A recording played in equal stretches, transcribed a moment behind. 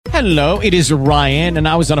Hello, it is Ryan, and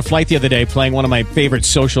I was on a flight the other day playing one of my favorite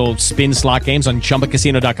social spin slot games on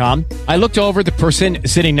ChumbaCasino.com. I looked over at the person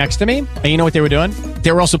sitting next to me, and you know what they were doing?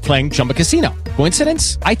 They were also playing Chumba Casino.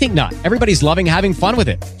 Coincidence? I think not. Everybody's loving having fun with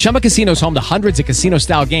it. Chumba Casino is home to hundreds of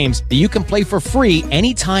casino-style games that you can play for free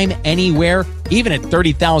anytime, anywhere, even at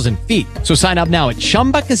 30,000 feet. So sign up now at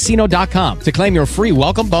ChumbaCasino.com to claim your free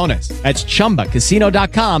welcome bonus. That's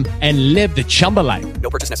ChumbaCasino.com and live the Chumba life.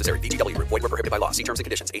 No purchase necessary. VGW. Void where prohibited by law. See terms and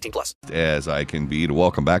conditions. 18+. As I can be to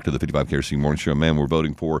welcome back to the 55 KRC Morning Show. Man, we're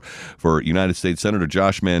voting for United States Senator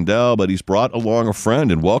Josh Mandel, but he's brought along a friend.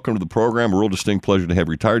 And welcome to the program. A real distinct pleasure to have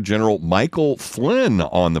retired General Michael Flynn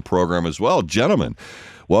on the program as well. Gentlemen,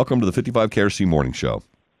 welcome to the 55 KRC Morning Show.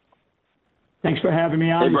 Thanks for having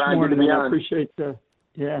me on this morning. I appreciate the.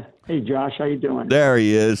 Yeah. Hey, Josh, how you doing? There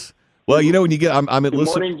he is. Well, you know, when you get, I'm at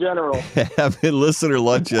Morning, General. I'm at listener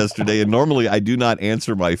lunch yesterday, and normally I do not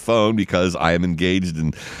answer my phone because I am engaged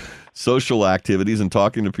in social activities and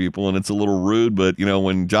talking to people, and it's a little rude. But you know,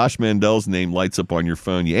 when Josh Mandel's name lights up on your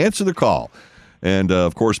phone, you answer the call. And,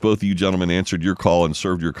 of course, both of you gentlemen answered your call and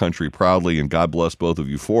served your country proudly, and God bless both of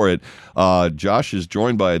you for it. Josh is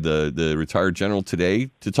joined by the retired general today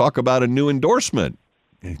to talk about a new endorsement.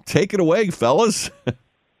 Take it away, fellas.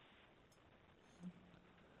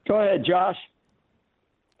 Go ahead, Josh.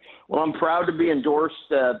 Well, I'm proud to be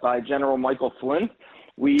endorsed by General Michael Flynn.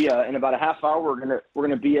 We, in about a half hour, we're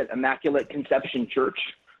gonna be at Immaculate Conception Church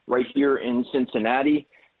right here in Cincinnati.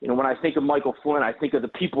 You know, when I think of Michael Flynn, I think of the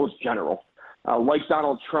people's general. Like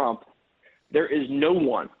Donald Trump, there is no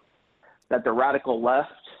one that the radical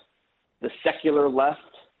left, the secular left,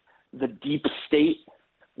 the deep state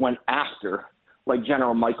went after like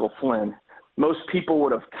General Michael Flynn. Most people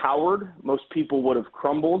would have cowered. Most people would have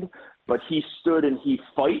crumbled. But he stood and he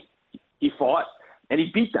fought, and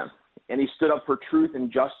he beat them. And he stood up for truth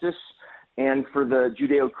and justice and for the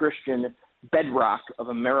Judeo-Christian bedrock of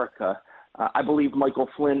America. I believe Michael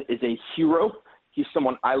Flynn is a hero. He's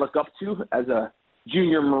someone I look up to as a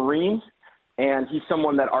junior Marine, and he's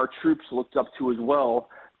someone that our troops looked up to as well.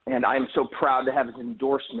 And I am so proud to have his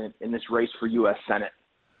endorsement in this race for U.S. Senate.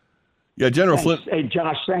 Yeah, General Flynn. Hey,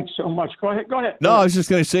 Josh, thanks so much. Go ahead. No, I was just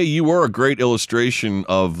going to say you were a great illustration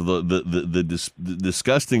of the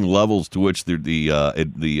disgusting levels to which the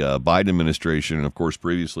Biden administration, and of course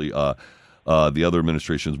previously the other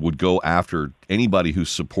administrations, would go after anybody who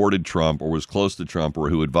supported Trump or was close to Trump or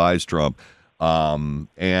who advised Trump.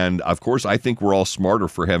 And of course, I think we're all smarter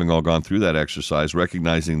for having all gone through that exercise,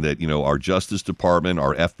 recognizing that, you know, our Justice Department,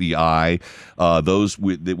 our FBI,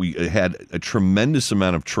 that we had a tremendous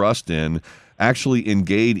amount of trust in, actually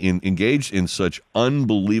engaged in such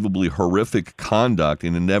unbelievably horrific conduct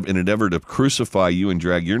in an endeavor to crucify you and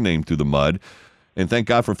drag your name through the mud. And thank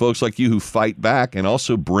God for folks like you who fight back and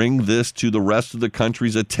also bring this to the rest of the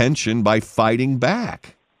country's attention by fighting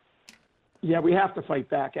back. Yeah, we have to fight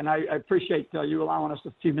back, and I appreciate you allowing us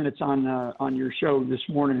a few minutes on your show this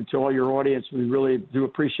morning, and to all your audience. We really do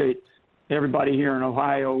appreciate everybody here in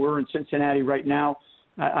Ohio. We're in Cincinnati right now.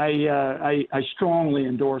 I strongly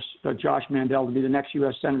endorse Josh Mandel to be the next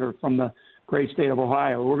U.S. Senator from the great state of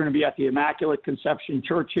Ohio. We're going to be at the Immaculate Conception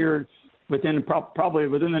Church here probably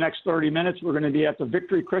within the next 30 minutes. We're going to be at the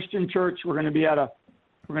Victory Christian Church. We're going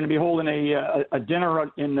to be holding a dinner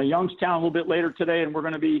in Youngstown a little bit later today, and we're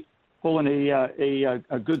going to be holding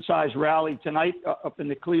a good-sized rally tonight up in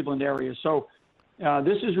the Cleveland area. So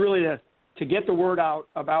this is really to get the word out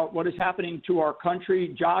about what is happening to our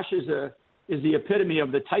country. Josh is the epitome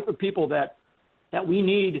of the type of people that we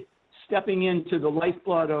need stepping into the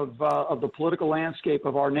lifeblood of the political landscape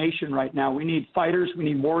of our nation right now. We need fighters. We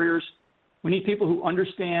need warriors. We need people who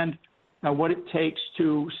understand what it takes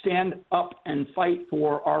to stand up and fight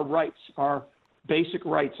for our rights, our basic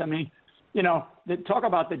rights. I mean, you know, talk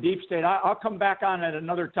about the deep state. I'll come back on at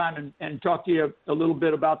another time and talk to you a little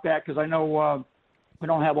bit about that, because I know we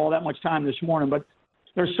don't have all that much time this morning. But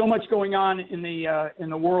there's so much going on in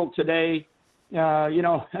the world today. You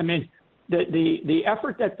know, I mean, the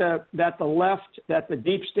effort that the left, that the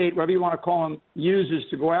deep state, whatever you want to call them, uses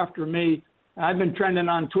to go after me. I've been trending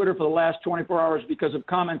on Twitter for the last 24 hours because of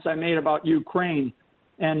comments I made about Ukraine.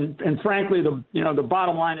 And frankly, the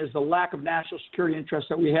bottom line is the lack of national security interests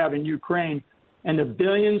that we have in Ukraine, and the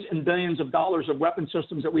billions and billions of dollars of weapon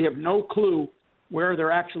systems that we have no clue where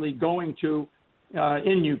they're actually going to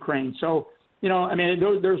in Ukraine. So, you know, I mean,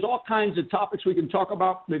 there's all kinds of topics we can talk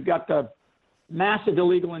about. We've got the massive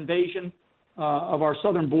illegal invasion of our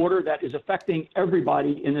southern border that is affecting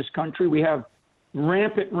everybody in this country. We have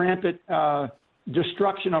rampant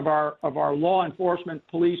destruction of our law enforcement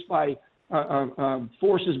police by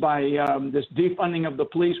forces by this defunding of the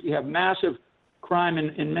police. We have massive crime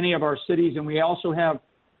in many of our cities, and we also have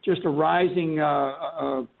just a rising,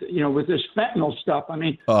 with this fentanyl stuff. I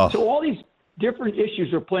mean, so all these different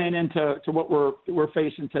issues are playing into what we're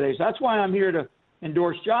facing today. So that's why I'm here to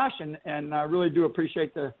endorse Josh, and I really do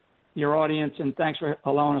appreciate your audience, and thanks for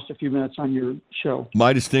allowing us a few minutes on your show.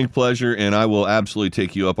 My distinct pleasure, and I will absolutely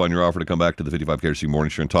take you up on your offer to come back to the 55 KRC Morning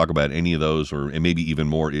Show and talk about any of those and maybe even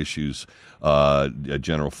more issues.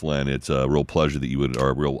 General Flynn, it's a real pleasure that you would,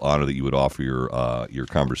 or a real honor that you would offer your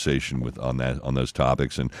conversation on those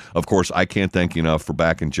topics. And of course, I can't thank you enough for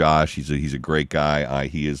backing Josh. He's a great guy.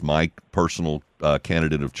 He is my personal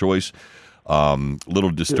candidate of choice. Little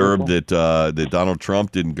disturbed that Donald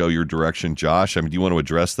Trump didn't go your direction, Josh. I mean, do you want to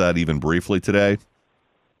address that even briefly today?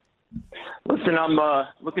 Listen, I'm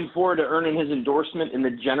looking forward to earning his endorsement in the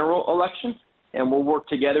general election, and we'll work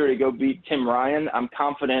together to go beat Tim Ryan. I'm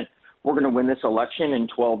confident we're going to win this election in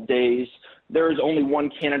 12 days. There is only one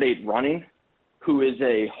candidate running who is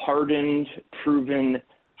a hardened, proven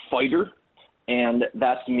fighter, and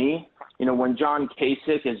that's me. You know, when John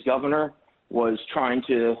Kasich, as governor, was trying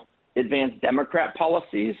to advance Democrat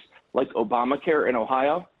policies like Obamacare in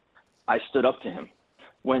Ohio, I stood up to him.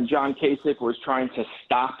 When John Kasich was trying to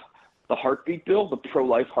stop the heartbeat bill, the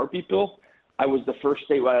pro-life heartbeat bill, I was the first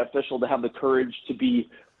statewide official to have the courage to be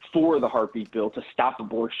for the heartbeat bill, to stop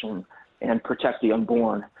abortion and protect the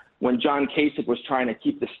unborn. When John Kasich was trying to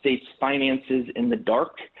keep the state's finances in the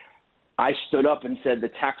dark, I stood up and said the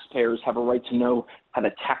taxpayers have a right to know how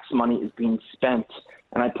the tax money is being spent.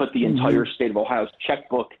 And I put the entire state of Ohio's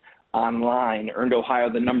checkbook online, earned Ohio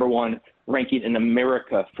the #1 ranking in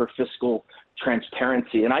America for fiscal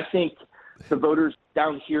transparency. And I think the voters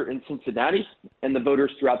down here in Cincinnati and the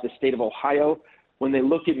voters throughout the state of Ohio, when they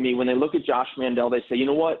look at me, when they look at Josh Mandel, they say, you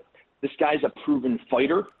know what? This guy's a proven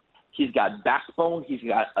fighter. He's got backbone. He's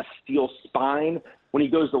got a steel spine. When he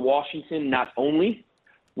goes to Washington, not only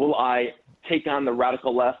will I take on the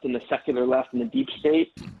radical left and the secular left and the deep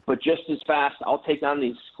state, but just as fast, I'll take on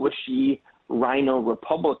these squishy rhino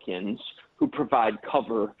Republicans who provide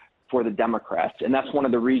cover for the Democrats. And that's one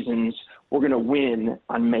of the reasons we're going to win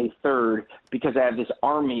on May 3rd, because I have this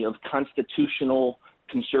army of constitutional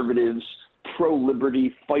conservatives,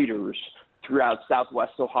 pro-liberty fighters throughout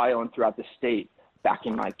Southwest Ohio and throughout the state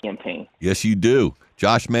backing my campaign. Yes, you do.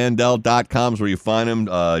 JoshMandel.com is where you find him.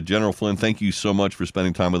 General Flynn, thank you so much for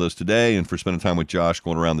spending time with us today and for spending time with Josh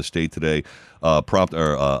going around the state today,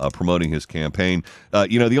 promoting his campaign.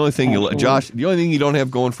 The only thing you don't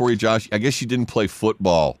have going for you, Josh, I guess you didn't play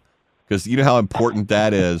football, because you know how important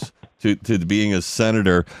that is to being a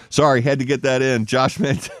senator. Sorry, had to get that in. Josh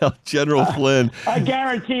Mandel, General Flynn. I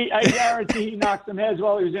guarantee he knocked some heads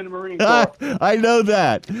while he was in the Marine Corps. I know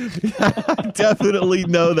that. I definitely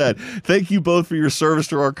know that. Thank you both for your service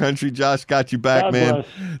to our country. Josh, got you back, God man. bless.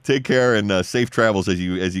 Take care and safe travels as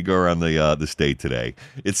you go around the state today.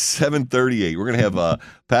 It's 7:38. We're gonna have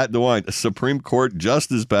Pat DeWine, Supreme Court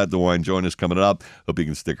Justice Pat DeWine, join us coming up. Hope you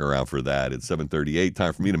can stick around for that. It's 7:38.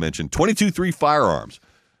 Time for me to mention 22-3 Firearms.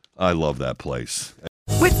 I love that place.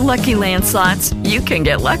 With Lucky Land Slots, you can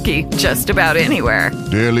get lucky just about anywhere.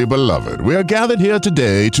 Dearly beloved, we are gathered here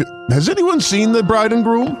today to... Has anyone seen the bride and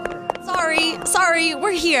groom? Sorry,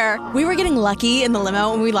 we're here. We were getting lucky in the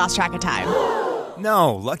limo and we lost track of time.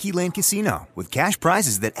 No, Lucky Land Casino, with cash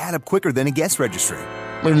prizes that add up quicker than a guest registry.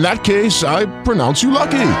 In that case, I pronounce you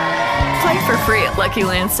lucky. Play for free at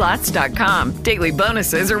LuckyLandSlots.com. Daily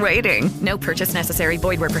bonuses are waiting. No purchase necessary.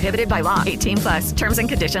 Void where prohibited by law. 18+. Terms and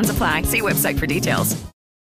conditions apply. See website for details.